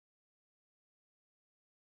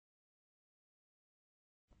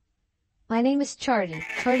My name is Charlie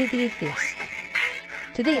the Atheist.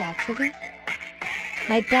 Today, actually,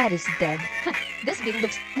 my dad is dead. This bean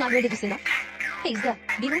looks not ridiculous enough. Hey, is the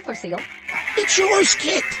bean for sale? It's yours,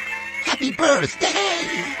 kid! Happy birthday!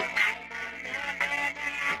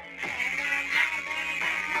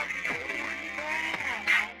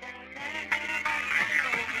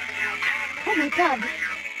 Oh my god.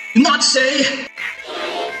 Do not say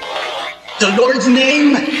the Lord's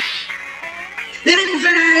name in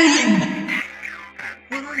vain!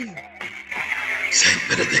 Where are you? Saint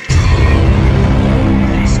Benedict.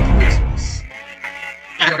 It's Christmas.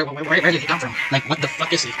 Where did he come from? Like, what the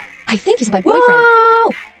fuck is he? I think he's my boyfriend.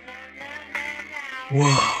 Whoa!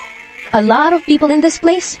 Whoa. A lot of people in this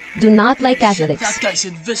place do not like Catholics. That guy's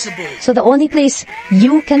invisible. So the only place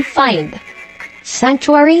you can find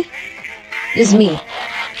sanctuary is me.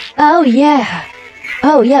 Oh yeah,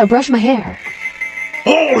 brush my hair.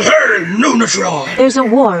 All hail Lunatron! There's a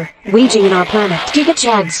war waging in our planet.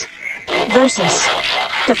 Gigachads versus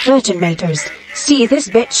the Virgin Maters. See this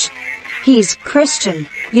bitch? He's Christian.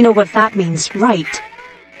 You know what that means, right?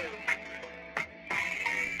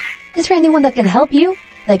 Is there anyone that can help you?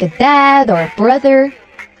 Like a dad or a brother?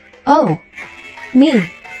 Oh, me.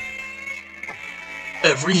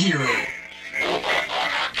 Every hero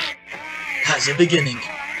has a beginning.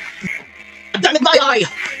 Damn it, my eye!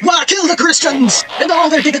 Why kill the Christians and all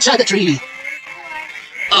their gigachadatry? B.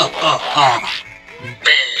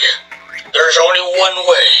 There's only one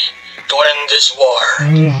way to end this war.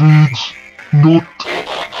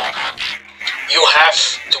 You have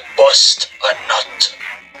to bust a nut.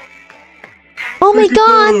 Oh my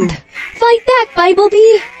god! Fight back,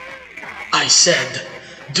 Biblebee! I said,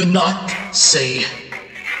 do not say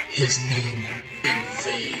his name in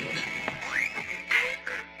vain.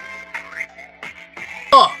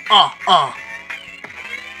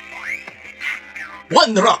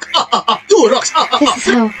 One rock, two rocks, This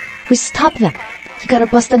is how we stop them. You gotta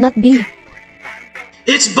bust a nut, B.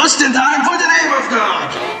 It's busting time for the name of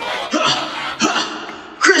God!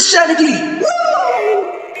 Christianity! Woo!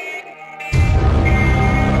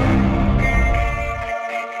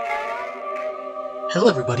 Hello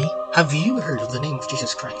everybody, have you heard of the name of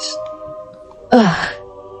Jesus Christ? Ugh.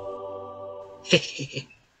 Hehehe.